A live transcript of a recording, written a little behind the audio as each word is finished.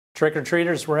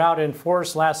Trick-or-treaters were out in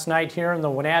force last night here in the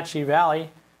Wenatchee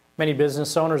Valley. Many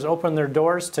business owners opened their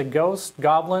doors to ghosts,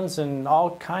 goblins, and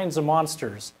all kinds of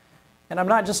monsters. And I'm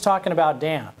not just talking about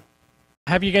Dan.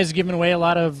 Have you guys given away a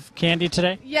lot of candy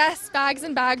today? Yes, bags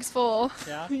and bags full.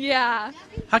 Yeah? Yeah.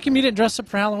 How come you didn't dress up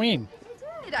for Halloween?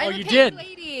 I'm you a pink did?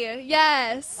 lady.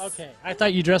 Yes. Okay, I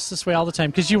thought you dressed this way all the time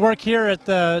because you work here at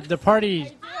the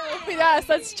party. Yes,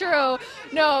 that's true.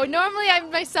 No, normally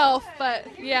I'm myself, but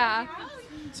yeah.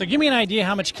 So give me an idea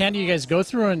how much candy you guys go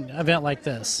through an event like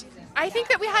this. I think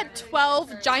that we had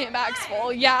 12 giant bags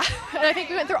full, yeah. And I think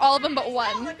we went through all of them but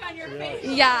one.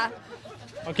 Yeah.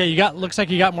 Okay, looks like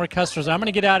you got more customers. I'm going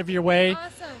to get out of your way.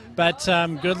 Awesome.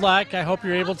 But good luck. I hope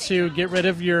you're able to get rid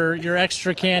of your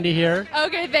extra candy here.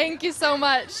 Okay, thank you so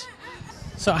much.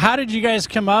 So how did you guys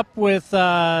come up with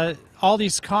all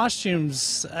these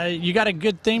costumes? You got a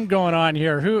good theme going on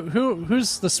here.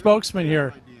 Who's the spokesman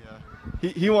here?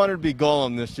 He wanted to be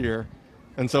Golem this year,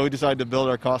 and so we decided to build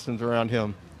our costumes around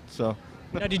him. So.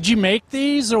 Now, did you make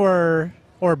these or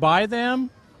buy them?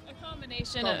 A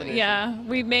combination. Yeah,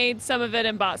 we made some of it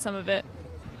and bought some of it.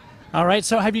 All right,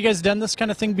 so have you guys done this kind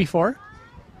of thing before?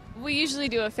 We usually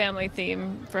do a family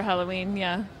theme for Halloween,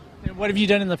 yeah. And what have you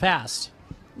done in the past?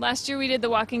 Last year we did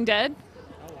The Walking Dead.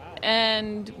 Oh, wow.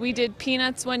 And we did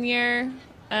Peanuts one year.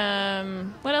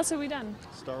 What else have we done?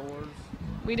 Star Wars.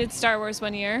 We did Star Wars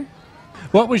one year.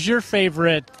 What was your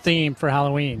favorite theme for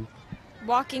Halloween?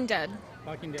 Walking Dead.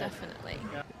 Walking Dead. Definitely.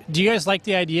 Do you guys like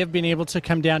the idea of being able to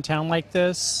come downtown like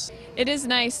this? It is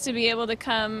nice to be able to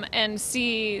come and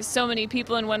see so many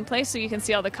people in one place so you can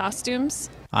see all the costumes.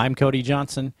 I'm Kody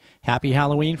Johnson. Happy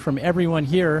Halloween from everyone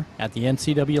here at the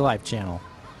NCW Life Channel.